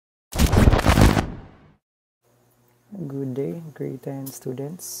Good day, grade 10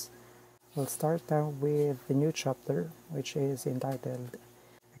 students. We'll start now with the new chapter, which is entitled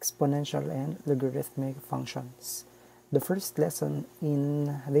Exponential and Logarithmic Functions. The first lesson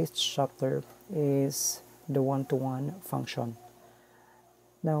in this chapter is the one-to-one function.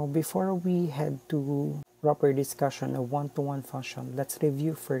 Now, before we head to proper discussion of one-to-one function, let's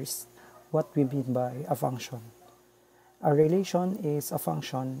review first what we mean by a function. A relation is a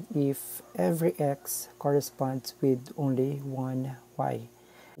function if every x corresponds with only one y.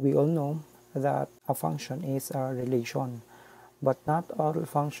 We all know that a function is a relation, but not all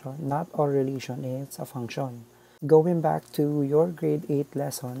relation is a function. Going back to your grade 8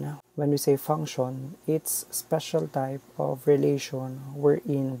 lesson, when we say function, it's special type of relation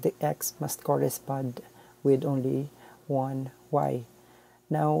wherein the x must correspond with only one y.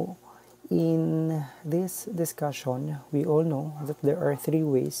 Now, in this discussion, we all know that there are three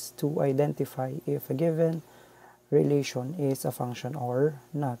ways to identify if a given relation is a function or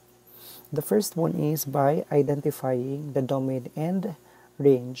not. The first one is by identifying the domain and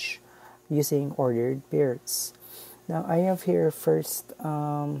range using ordered pairs. Now I have here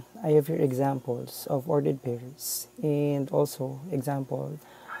examples of ordered pairs and also example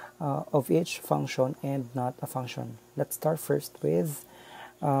of each function and not a function. Let's start first with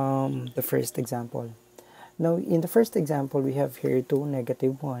the first example. Now, in the first example, we have here 2,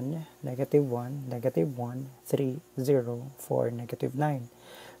 -1, -1, -1, 3, 0, 4, -9.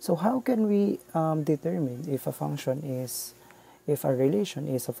 So how can we determine if if a relation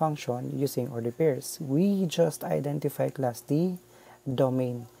is a function using ordered pairs? We just identify class the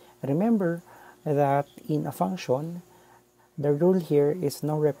domain. Remember that in a function, the rule here is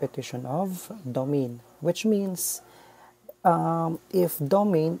no repetition of domain, which means if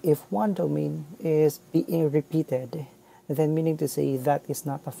one domain is being repeated, then meaning to say that is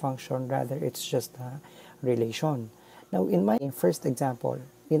not a function, rather it's just a relation. Now in my first example,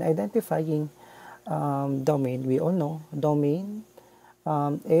 in identifying domain, we all know domain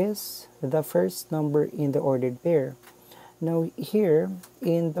is the first number in the ordered pair. Now here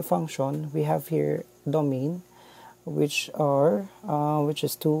in the function, we have here domain, which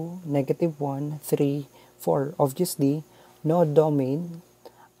is 2, -1, 3, 4. Obviously, no domain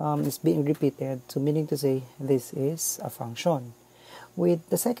is being repeated, so meaning to say this is a function. With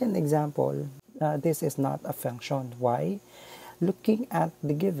the second example, this is not a function. Why? Looking at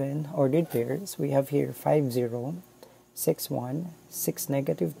the given ordered pairs, we have here 5, 0, 6, 1, 6,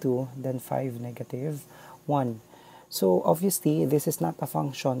 -2, then 5, -1. So obviously, this is not a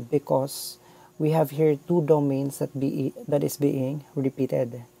function because we have here two domains that is being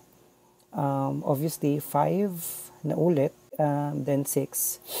repeated. Obviously 5 na ulit, then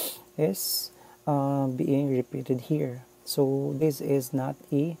 6 is being repeated here. So this is not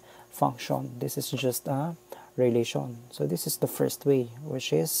a function. This is just a relation. So this is the first way,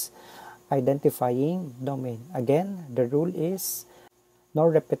 which is identifying domain. Again, the rule is no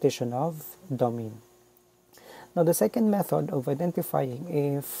repetition of domain. Now, the second method of identifying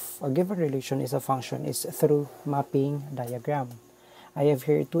if a given relation is a function is through mapping diagram. I have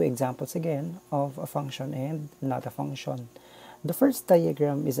here two examples again of a function and not a function. The first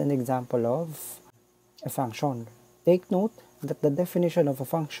diagram is an example of a function. Take note that the definition of a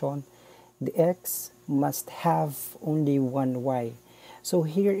function, the x must have only one y. So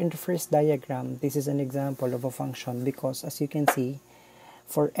here in the first diagram, this is an example of a function because as you can see,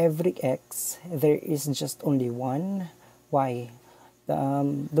 for every x, there is just only one y.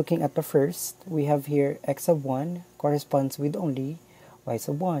 Looking at the first, we have here x of 1 corresponds with only y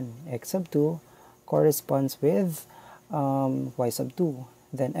sub 1. X sub 2 corresponds with y sub 2.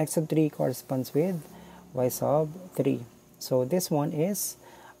 Then x sub 3 corresponds with y sub 3. So this one is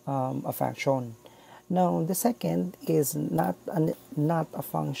a function. Now the second is not a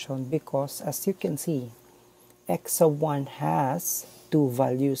function because as you can see, x sub 1 has two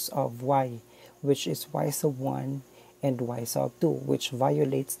values of y, which is y sub 1 and y sub 2, which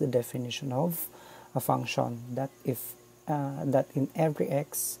violates the definition of a function that in every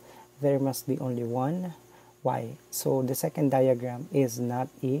x there must be only one y. So the second diagram is not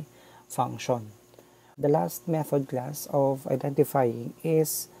a function. The last method class of identifying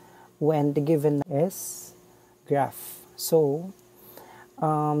is when the given is graph. So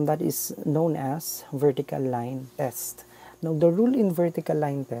that is known as vertical line test. Now the rule in vertical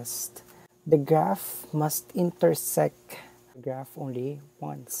line test, the graph must intersect the graph only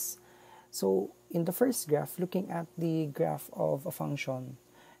once. So in the first graph, looking at the graph of a function,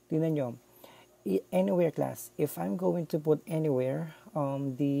 tingnan nyo, anywhere class, if I'm going to put anywhere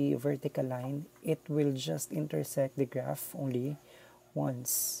the vertical line, it will just intersect the graph only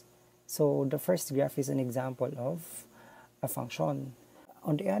once. So the first graph is an example of a function.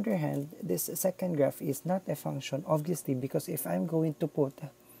 On the other hand, this second graph is not a function, obviously, because if I'm going to put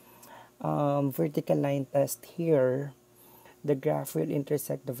vertical line test here, the graph will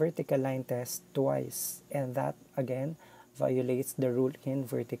intersect the vertical line test twice, and that again violates the rule in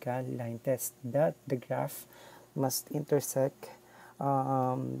vertical line test that the graph must intersect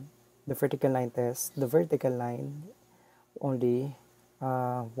the vertical line test, the vertical line, only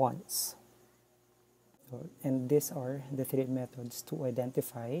once. And these are the three methods to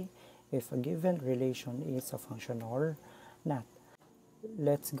identify if a given relation is a function or not.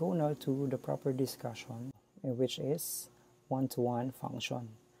 Let's go now to the proper discussion, which is one-to-one function.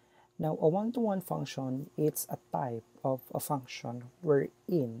 Now, a one-to-one function is a type of a function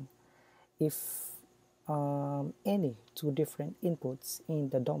wherein if any two different inputs in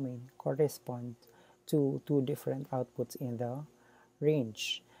the domain correspond to two different outputs in the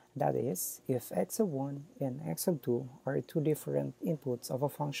range. That is, if x of 1 and x of 2 are two different inputs of a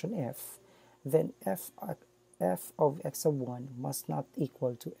function f, then f of x of 1 must not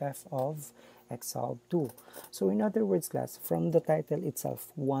equal to f of x of 2. So in other words, class, from the title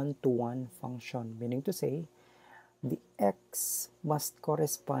itself, one-to-one function, meaning to say, the x must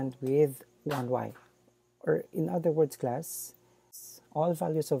correspond with 1y. Or in other words, class, all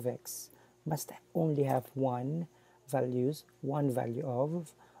values of x must only have one value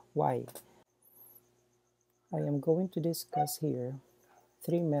of y. I am going to discuss here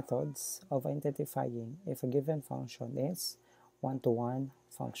three methods of identifying if a given function is one-to-one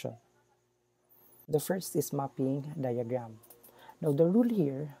function. The first is mapping diagram. Now the rule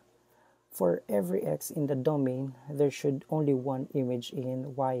here, for every x in the domain, there should only one image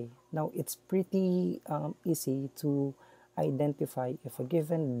in y. Now it's pretty easy to identify if a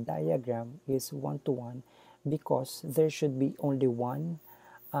given diagram is one-to-one because there should be only one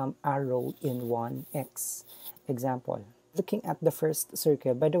arrow in one x. Example, looking at the first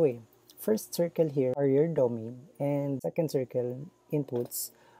circle, by the way, first circle here are your domain and second circle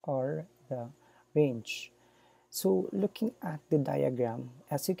inputs are the range. So looking at the diagram,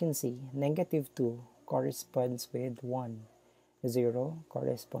 as you can see, -2 corresponds with 1, 0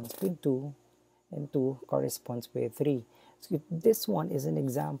 corresponds with 2, and 2 corresponds with 3. So this one is an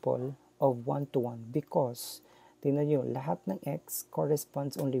example of one-to-one because tingnan nyo, lahat ng x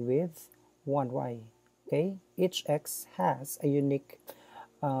corresponds only with 1y. Okay? Each x has a unique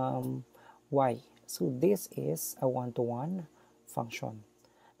y. So this is a one-to-one function.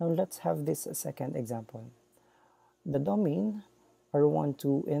 Now let's have this second example. The domain are 1,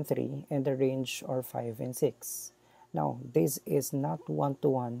 2, and 3, and the range are 5 and 6. Now, this is not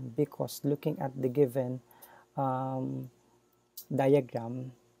one-to-one because looking at the given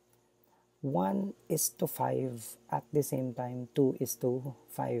diagram, 1:5 at the same time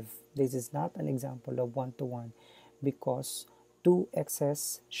 2:5. This is not an example of one-to-one because two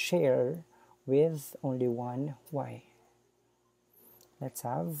x's share with only one y. Let's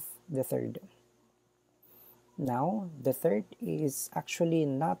have the third. Now, the third is actually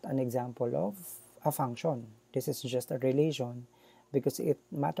not an example of a function. This is just a relation because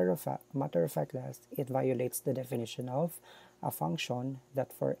matter of fact, class, it violates the definition of a function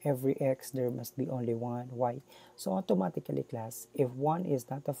that for every x there must be only one y. So automatically, class, if one is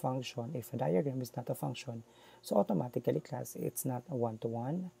not a function, if a diagram is not a function, so automatically, class, it's not a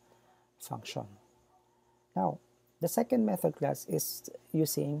one-to-one function. Now, the second method, class, is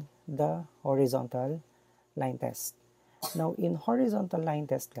using the horizontal line test. Now, in horizontal line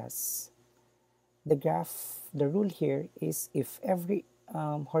test, class, the rule here is if every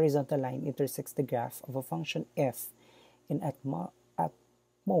horizontal line intersects the graph of a function f in at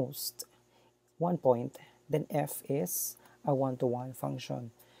most one point, then f is a one-to-one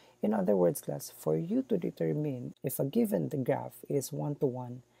function. In other words, class, for you to determine if a given the graph is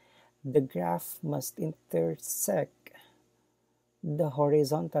one-to-one, the graph must intersect the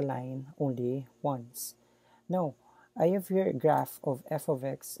horizontal line only once. Now, I have here a graph of f of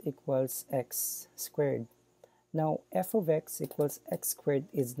x equals x squared. Now, f of x equals x squared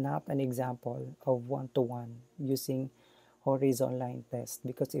is not an example of one-to-one using horizontal line test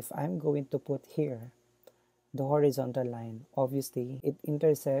because if I'm going to put here the horizontal line, obviously it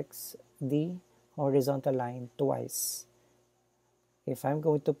intersects the horizontal line twice. If I'm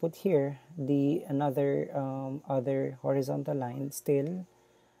going to put here the other horizontal line, still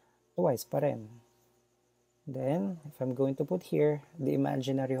twice pa rin. Then, if I'm going to put here the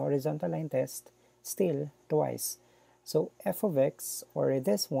imaginary horizontal line test, still twice. So f of x, or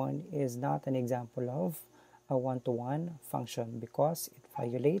this one, is not an example of a one-to-one function because it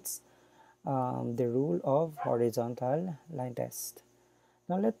violates the rule of horizontal line test.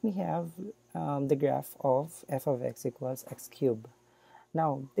 Now let me have the graph of f of x equals x cubed.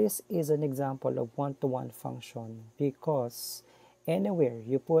 Now this is an example of one-to-one function because anywhere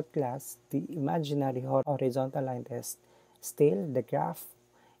you put class the imaginary horizontal line test, still the graph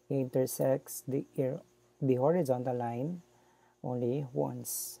intersects the horizontal line only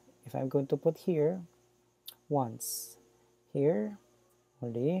once. If I'm going to put here, once, here,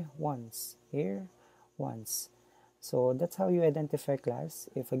 only once, here, once. So that's how you identify class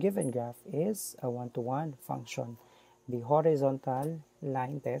if a given graph is a one-to-one function. The horizontal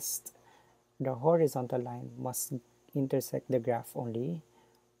line test, the horizontal line must intersect the graph only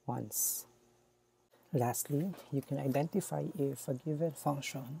once. Lastly, you can identify if a given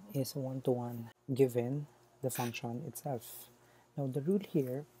function is one-to-one given the function itself. Now the rule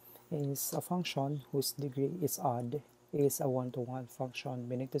here is a function whose degree is odd is a one-to-one function,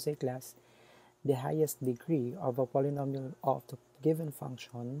 meaning to say class, the highest degree of a polynomial of the given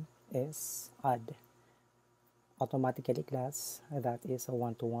function is odd. Automatically class, that is a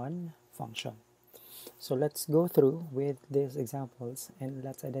one-to-one function. So let's go through with these examples and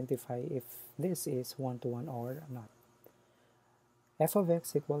let's identify if this is one-to-one or not. F of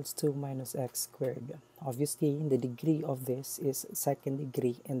x equals 2 minus x squared. Obviously, the degree of this is second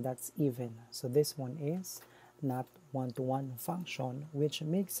degree and that's even. So this one is not one-to-one function, which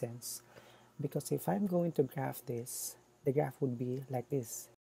makes sense because if I'm going to graph this, the graph would be like this.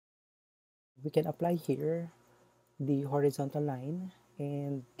 We can apply here the horizontal line,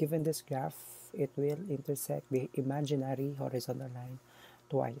 and given this graph it will intersect the imaginary horizontal line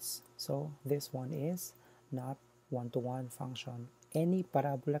twice. So this one is not one-to-one function. Any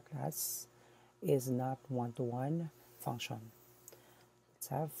parabola class is not one-to-one function. Let's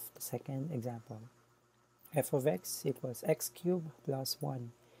have the second example. F of x equals x cubed plus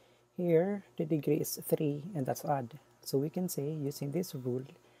 1. Here the degree is 3 and that's odd. So we can say using this rule,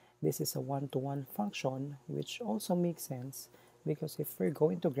 this is a one-to-one function, which also makes sense because if we're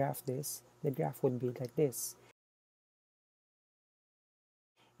going to graph this, the graph would be like this.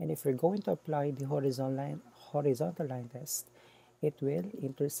 And if we're going to apply the horizontal line test, it will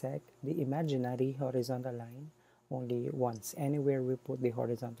intersect the imaginary horizontal line only once. Anywhere we put the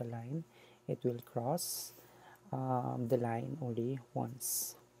horizontal line, it will cross the line only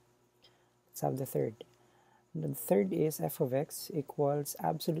once. Let's have the third. The third is f of x equals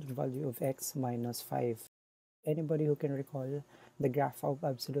absolute value of x minus 5. Anybody who can recall the graph of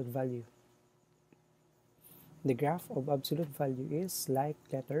absolute value? The graph of absolute value is like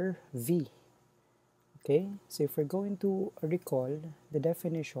letter V. Okay, so if we're going to recall the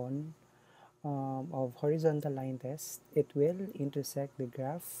definition of horizontal line test, it will intersect the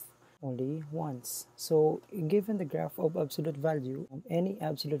graph only once. So given the graph of absolute value, any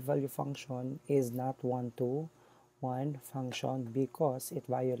absolute value function is not one-to-one function because it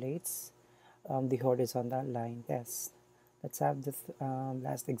violates the horizontal line test. Let's have the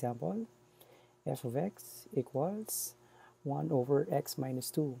last example. F of x equals 1 over x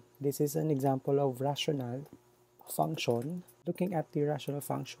minus 2. This is an example of rational function. Looking at the rational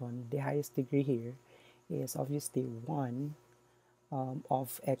function, the highest degree here is obviously 1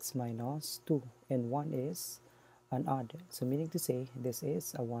 of x minus 2, and 1 is an odd. So meaning to say this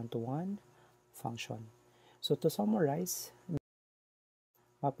is a one-to-one function. So to summarize,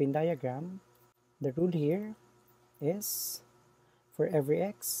 Venn diagram, the rule here is for every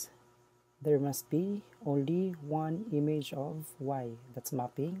x, there must be only one image of y. That's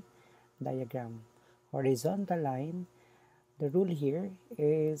mapping diagram. Horizontal line, the rule here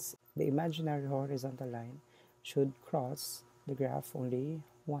is the imaginary horizontal line should cross the graph only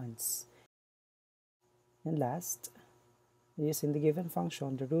once. And last, using the given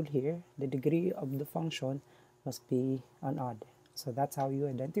function, the rule here, the degree of the function must be an odd. So that's how you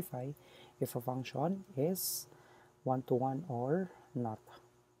identify if a function is one-to-one or not.